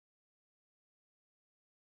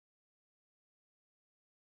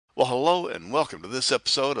Well, hello and welcome to this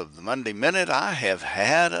episode of the Monday Minute. I have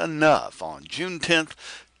had enough. On June 10th,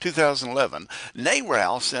 2011,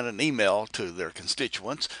 NARAL sent an email to their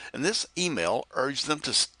constituents, and this email urged them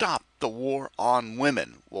to stop the war on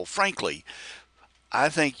women. Well, frankly, I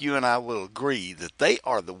think you and I will agree that they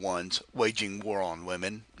are the ones waging war on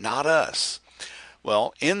women, not us.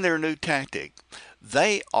 Well, in their new tactic,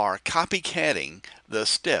 they are copycatting the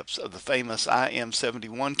steps of the famous I Am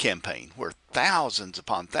 71 campaign, where thousands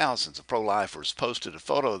upon thousands of pro-lifers posted a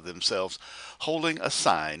photo of themselves holding a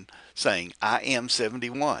sign saying I Am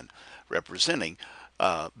 71, representing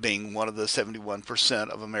being one of the 71%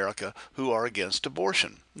 of America who are against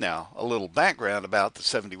abortion. Now, a little background about the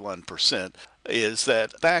 71% is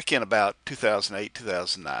that back in about 2008,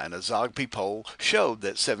 2009, a Zogby poll showed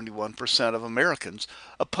that 71% of Americans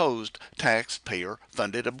opposed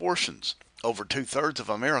taxpayer-funded abortions. Over two-thirds of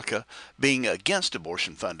America being against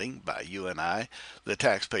abortion funding by you and I, the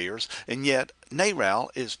taxpayers, and yet NARAL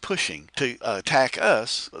is pushing to attack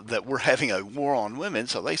us, that we're having a war on women,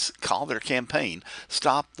 so they call their campaign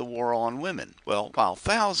Stop the War on Women. Well, while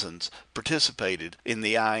thousands participated in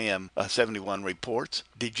the I Am 71 reports,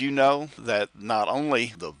 did you know that not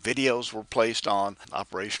only the videos were placed on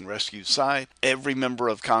Operation Rescue's site, every member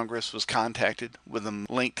of Congress was contacted with a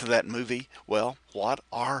link to that movie? Well, what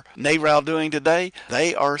are NARAL doing today?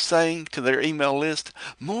 They are saying to their email list,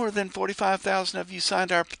 more than 45,000 of you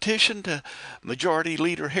signed our petition to Majority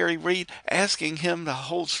Leader Harry Reid, asking him to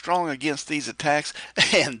hold strong against these attacks,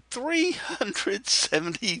 and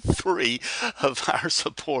 373 of our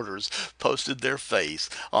supporters posted their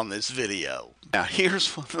face on this video. Now here's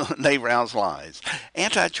NARAL's lies.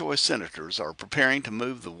 Anti-choice senators are preparing to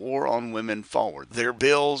move the war on women forward. Their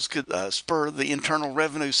bills could spur the Internal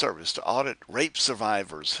Revenue Service to audit rape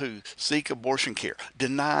survivors who seek abortion care,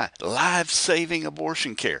 deny life-saving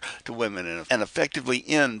abortion care to women, and effectively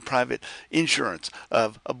end private insurance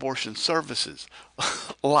of abortion services.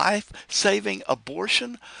 Life-saving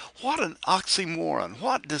abortion? What an oxymoron.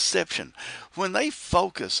 What deception. When they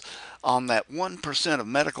focus on that 1% of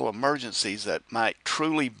medical emergencies that might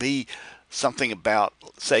truly be something about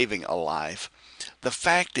saving a life, the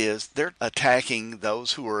fact is they're attacking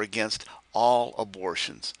those who are against all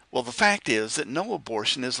abortions. Well, the fact is that no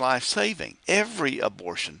abortion is life-saving. Every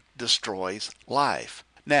abortion destroys life.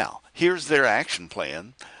 Now, here's their action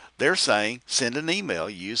plan. They're saying send an email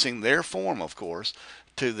using their form, of course,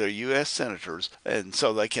 to their U.S. senators, and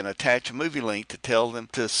so they can attach a movie link to tell them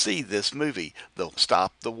to see this movie. They'll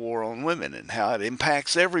stop the war on women and how it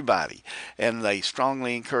impacts everybody. And they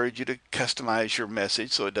strongly encourage you to customize your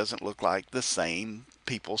message so it doesn't look like the same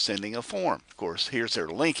people sending a form. Of course, here's their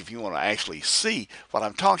link if you want to actually see what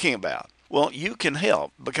I'm talking about. Well, you can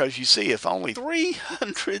help, because you see, if only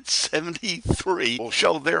 373 will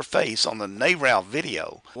show their face on the NARAL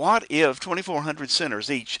video, what if 2,400 centers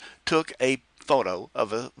each took a photo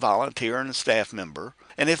of a volunteer and a staff member?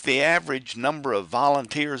 And if the average number of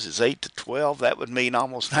volunteers is 8 to 12, that would mean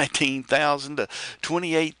almost 19,000 to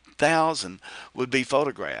 28,000 would be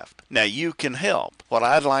photographed. Now you can help. What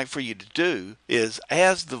I'd like for you to do is,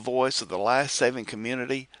 as the voice of the life-saving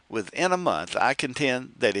community, within a month, I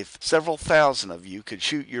contend that if several thousand of you could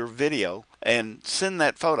shoot your video and send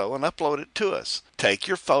that photo and upload it to us, take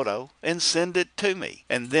your photo and send it to me,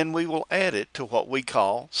 and then we will add it to what we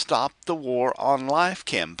call Stop the War on Life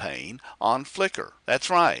campaign on Flickr. That's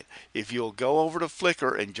right. If you'll go over to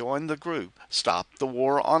Flickr and join the group Stop the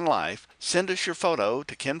War on Life, send us your photo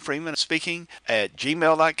to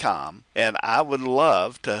kenfreemanspeaking@gmail.com, and I would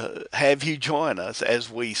love to have you join us as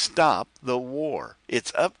we stop the war.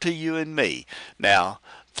 It's up to you and me. Now,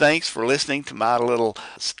 thanks for listening to my little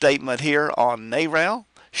statement here on NARAL.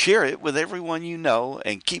 Share it with everyone you know,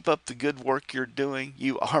 and keep up the good work you're doing.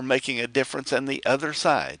 You are making a difference, and the other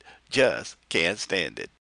side just can't stand it.